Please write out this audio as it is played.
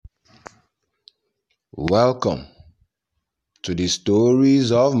Welcome to the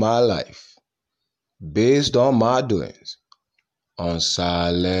stories of my life based on my doings on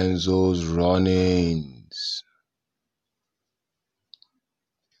Silenzo's runnings.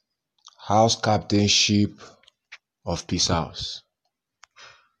 House captainship of Peace House.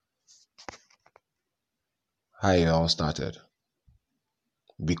 How it all started.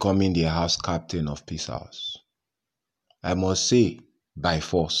 Becoming the house captain of Peace House. I must say, by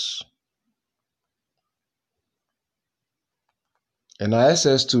force. In our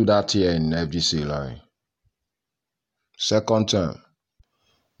SS2 that year in FGC, Larry, second term,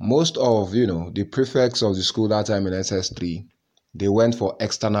 most of, the prefects of the school that time in SS3, they went for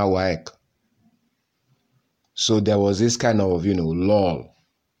external WAEC. So there was this kind of, lull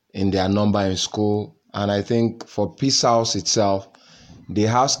in their number in school. And I think for Peace House itself, the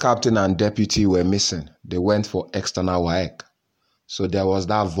house captain and deputy were missing. They went for external WAEC. So there was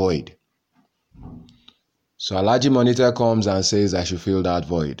that void. So Alhaji Monitor comes and says I should fill that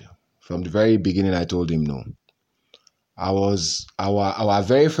void. From the very beginning, I told him no. Our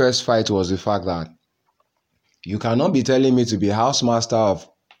very first fight was the fact that you cannot be telling me to be housemaster of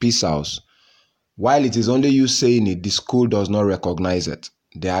Peace House while it is only you saying it, the school does not recognize it.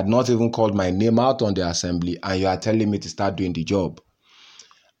 They had not even called my name out on the assembly, and you are telling me to start doing the job.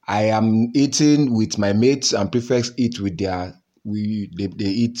 I am eating with my mates, and prefects eat with they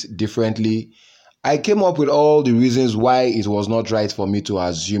eat differently. I came up with all the reasons why it was not right for me to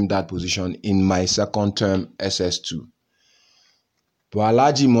assume that position in my second term SS2. But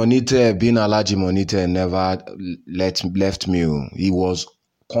Alhaji Monitor, being Alhaji Monitor, never left me. He was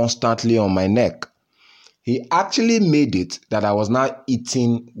constantly on my neck. He actually made it that I was now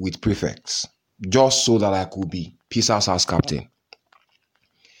eating with prefects just so that I could be Peace House captain.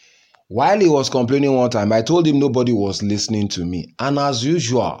 While he was complaining one time, I told him nobody was listening to me. And as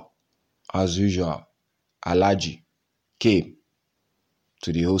usual, Alhaji came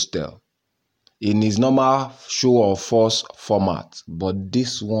to the hostel in his normal show of force format. But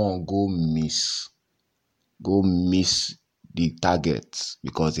this one go miss the target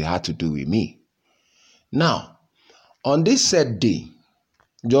because it had to do with me. Now, on this set day,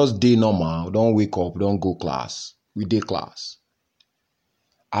 just day normal, don't wake up, don't go class, we dey class.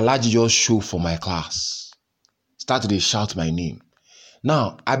 Alhaji just show for my class, start to shout my name.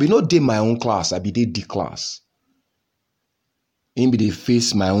 Now, I be not dey my own class, I be dey D class. Him be dey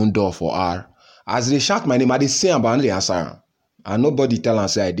face my own door for R. As they shout my name, I dey say am but I no dey answer am. And nobody tell am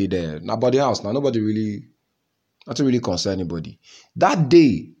say I dey there. Na body house, now nothing really concern anybody. That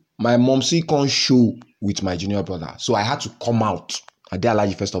day, my momsy come show with my junior brother. So I had to come out. And then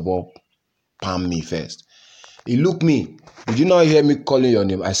Alhaji first of all palm me first. He looked me. Did you not hear me calling your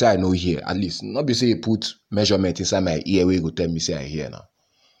name? I said I know hear. At least. Not be say he put measurement inside my ear where he go tell me say I hear now.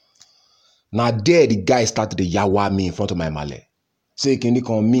 Now there the guy started to yawa me in front of my male. Say can you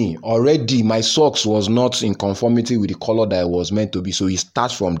come me? Already my socks was not in conformity with the color that it was meant to be. So he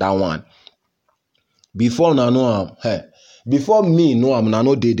starts from that one. Before I know him, before me know am, I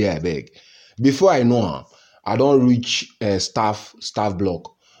no dey there, I beg. Before I know am, I don't reach staff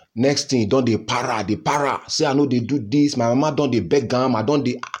block. Next thing, don't they para. Say I know they do this. My mama don't they beg am. I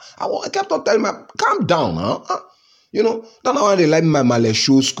kept on telling my calm down, huh? That's not why they like my male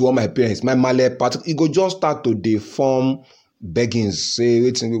show school or my parents. My male part, it go just start to deform beggings. Say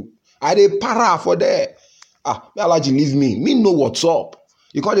wait, I dey para for there. Me Alhaji leave me. Me know what's up.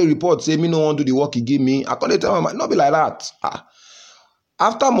 You call the report, say me no want to do the work he give me. I can't tell my not be like that.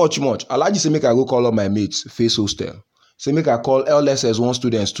 After much, Alhaji say make I go call all my mates, face hostel. Say make I call LSS1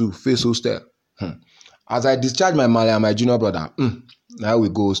 students too, face hostel. As I discharge my Mali and my junior brother, now we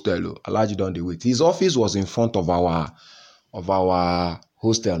go hostel. Alhaji don dey wait. His office was in front of our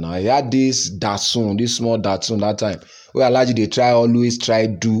hostel now. He had this small Datsun that time. Where Alhaji they always try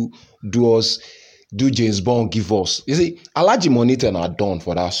do James Bond give us. You see, Alhaji Monitor na done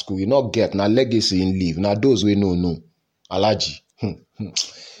for that school. You not get na legacy in leave. Now those we know. Alhaji.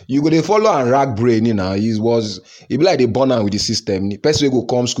 You go dey follow and rag brain, He be like they born am with the system. The person wey go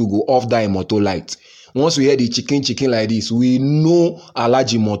come school go off that motor light. Once we hear the chicken like this, we know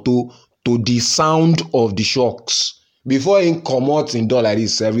Alhaji Moto to the sound of the shocks. Before him comot in door like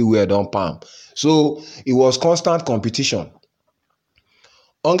this, everywhere don palm. So it was constant competition.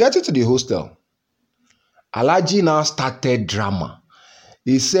 On getting to the hostel, Alhaji now started drama.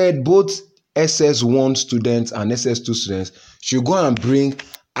 He said both SS1 students and SS2 students should go and bring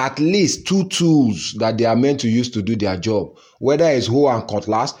at least 2 tools that they are meant to use to do their job. Whether it's hoe and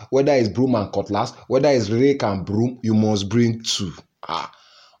cutlass, whether it's broom and cutlass, whether it's rake and broom, you must bring 2.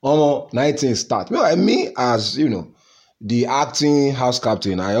 19 start. Me as the acting house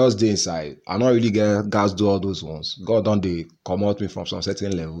captain, I just dey inside. I not really get gas do all those ones. God don dey comot me from some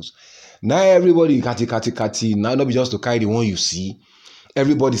certain levels. Now everybody kati. Now no be just to carry the one you see.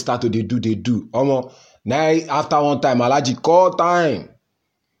 Everybody start to they do. Now after one time, Alhaji call time.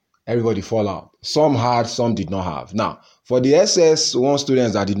 Everybody fall out. Some had, some did not have. Now, for the SS1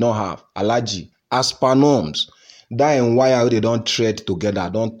 students that did not have, Alhaji, as per norms, that and wire they don't thread together,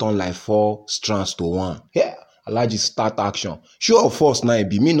 don't turn like 4 strands to one. Yeah, Alhaji start action. Show of force now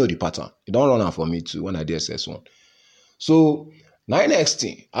be me know the pattern. It don't run out for me too when I did SS1. So now next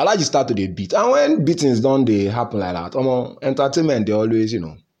thing, Alhaji start to the beat. And when beatings don't they happen like that, entertainment they always,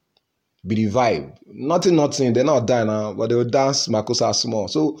 be the vibe. Nothing, they're not dying now, but they will dance Makosa small.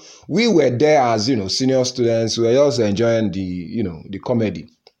 So we were there as, senior students. We were just enjoying the, the comedy.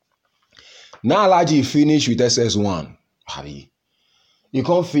 Now Alhaji finish with SS1. You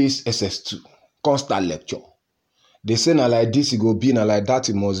can't face SS2. Can't start lecture. They say na like this, it go be, na like that,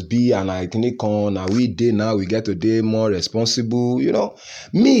 it must be, and I click on, now we day now, we get to day more responsible,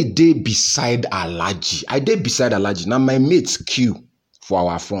 Me day beside Alhaji. I day beside Alhaji. Now my mates queue for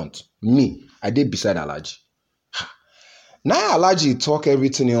our front. Me, I did beside Alhaji. Now Alhaji talk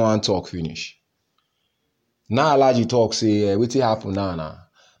everything you want talk finish. Now Alhaji talk say, what happen now?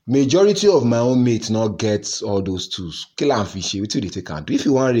 Majority of my own mates not get all those tools. Kill and fishy, what they take and do. If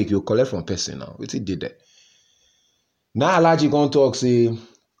you want rake, you collect from person now. What did there? Now Alhaji gonna talk say,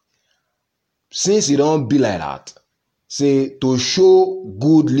 since it don't be like that, say to show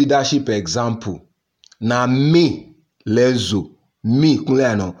good leadership example. Now me, Lezo, me,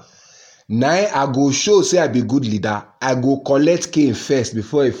 Kuleno. Now I go show say I be good leader. I go collect cane first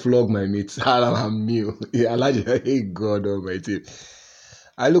before I flog my mates. I'm me. Yeah, Alhaji, hey God Almighty.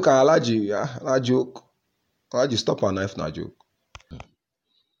 I look at Alhaji, na joke. Alhaji stop her now if na joke.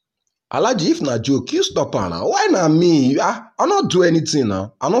 Alhaji, if na joke, you stop her now. Why not me? I not do anything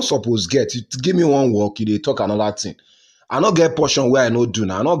now. I not suppose get. You give me one work, you dey talk another thing. I not get portion where I no do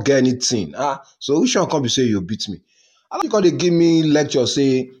now. I not get anything. So which one come be say you beat me? Alhaji come dey give me lecture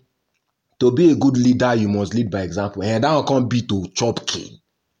say, to be a good leader, you must lead by example. And that one can't be to chop cane.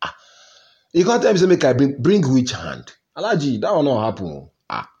 You can't tell me say make I bring which hand? Alhaji, that will not happen.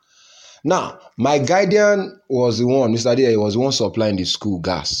 Now, my guardian was the one, Mr. D, was the one supplying the school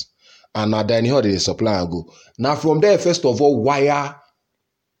gas. And now then how did the supply go? Now from there, first of all, wire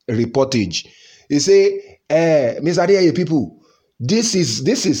reportage. He say, Mr. D, people, this is,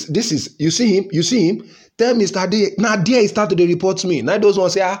 you see him? Tell Mr. D, now there he started to report me. Now those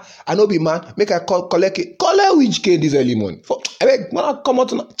ones say, I know be man, make I collect it. Collect which cane this early morning. I beg, man, come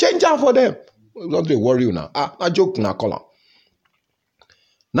out now. Change out for them. Not to worry you now. I joke now, call am.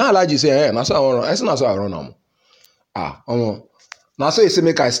 Now Alhaji say, na so I run. I say na so I run am. Now so he say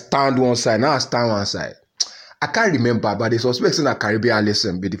make I stand one side. Now I stand one side. I can't remember, but they suspect say na Caribbean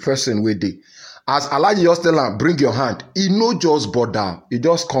lesson be the person wey dey. As Alhaji just tell am, bring your hand. He no just bother. He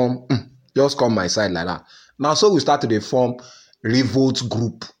just come my side like that. Now so we start to dey form revolt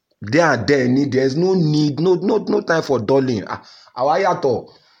group. There and then there's no need, no time for dulling. Our yato.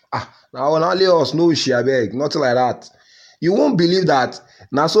 Now only us no share beg, nothing like that. You won't believe that.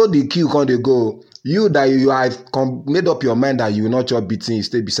 Now so the queue can they go. You that you have made up your mind that you will not chop beating, you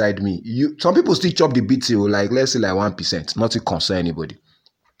stay beside me. Some people still chop the beating, like let's say like 1%, not to concern anybody.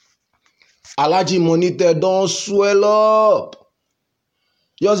 Alhaji monitor don't swell up.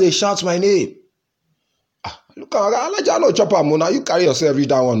 Just they shout my name. Look, Alhaji, I know chop am. Now you carry yourself reach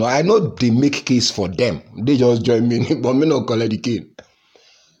that one. I know they make case for them. They just join me, but me not collect the cane.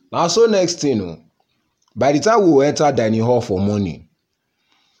 Now so next thing, by the time we enter dining hall for morning,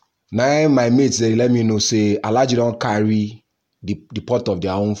 now my mates they let me know say Alhaji don't carry the pot of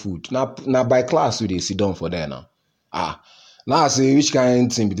their own food. Now by class we dey sit down for there now. Now I say which kind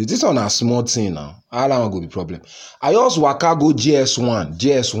of thing be this one a small thing now. How long go be problem? I just waka go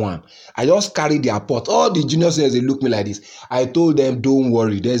JS1. I just carry their pot. All the junior seniors they look me like this. I told them don't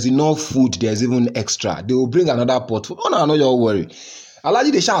worry. There's enough food. There's even extra. They will bring another pot. Oh no, no, you worry.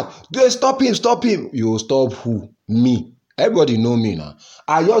 Alhaji they shout, stop him. You stop who? Me. Everybody know me now.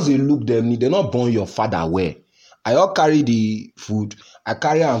 I just look them. They not born your father where. I all carry the food. I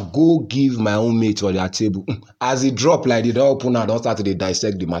carry and go give my own mate for their table. As it drop like they don't open and don't start to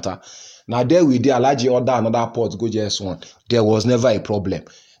dissect the matter. Now there we did Alhaji order another pot go just one. There was never a problem.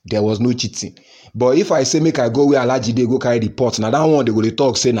 There was no cheating. But if I say make I go where Alhaji they go carry the pot, now that one they go to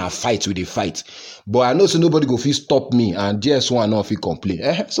talk say na fight with the fight. But I know so nobody go feel stop me and just one not feel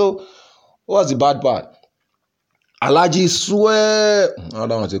complain. So what's the bad part? Alhaji swear. I don't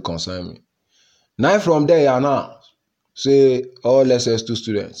want to concern me. Now from there, now say all SS2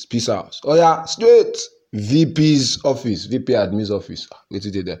 students, peace out. Oh yeah, straight. VP's office, VP admin's office.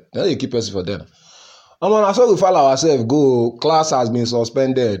 Wetin dey there? They keep person for them. Na so we file ourselves go. Class has been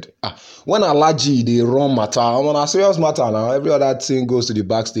suspended. When Alhaji dey run matter, na serious matter now. Every other thing goes to the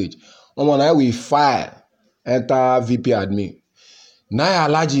backstage. Na we file enter VP admin. Now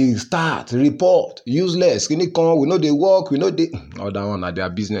Alhaji start report useless. We no dey work. We no dey. That one na their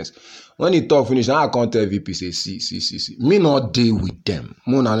business. When he talk finish, now I come tell VP say see. Me not dey with them.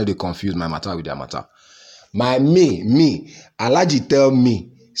 Me no dey confuse my matter with their matter. Me. Alhaji tell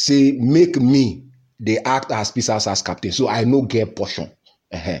me say make me. They act as peace house as captain, so I no get portion.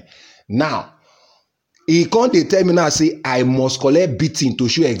 Now, he can't tell me now say I must collect beating to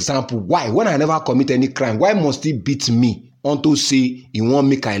show example. Why? When I never commit any crime, why must he beat me unto say he want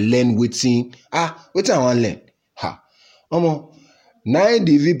make I learn wetin? Wetin I want learn? Now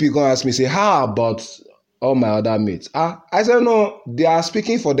the VP come ask me say how about all my other mates? I said no, they are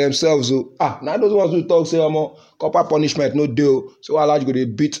speaking for themselves. Now those ones who talk say corporal punishment no deal. So I like go dey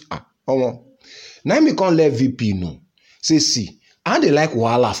beat. Now me can't let VP know. Say, see, I don't like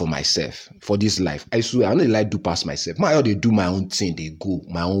wahala for myself for this life. I swear, I don't like do pass myself. They do my own thing, they go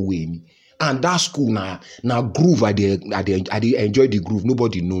my own way. And that school now groove. I dey enjoy the groove.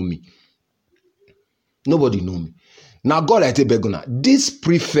 Nobody know me. Now God, I tell Begona, this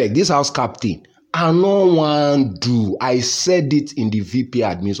prefect, this house captain, I no want do. I said it in the VP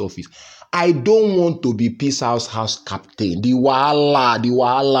admin's office. I don't want to be peace house captain. The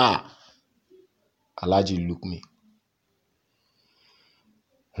wahala. Alhaji look me.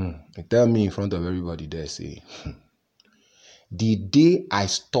 He tell me in front of everybody there, say, the day I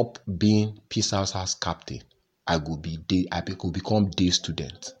stop being peace house captain, I go become day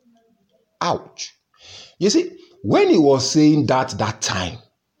student. Ouch. You see, when he was saying that time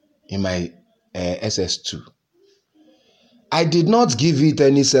in my SS2, I did not give it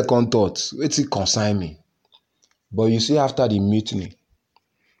any second thought. It concern me. But you see, after the mutiny,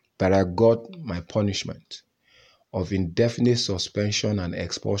 that I got my punishment of indefinite suspension and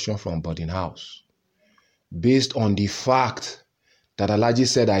expulsion from boarding house based on the fact that Alhaji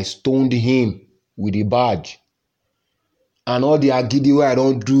said I stoned him with the badge and all the agidi wey I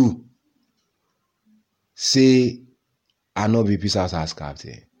don't do. Say I no be peace house as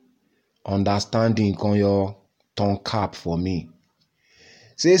captain. Understanding con your turn cap for me.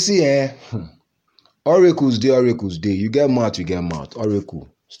 Say see oracles dey. You get mouth. Oracle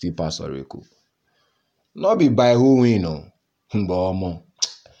still pass oracle. Not be by who win but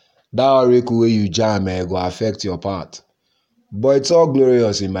that oracle wey you jam go affect your part. But it's all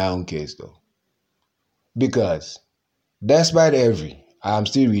glorious in my own case though. Because despite I am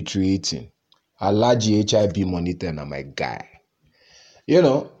still retreating. Alhaji HIB monitor na my guy.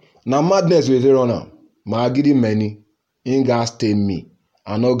 Now madness wey dey run am. My agidi many. Him gas tame me.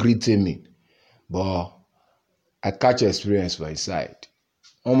 I no gree tame me. But I catch experience for his side.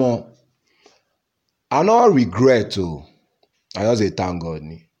 I no regret I just dey thank God.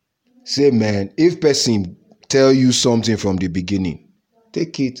 Say man, if person tell you something from the beginning,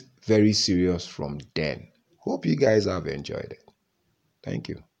 take it very serious from then. Hope you guys have enjoyed it. Thank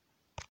you.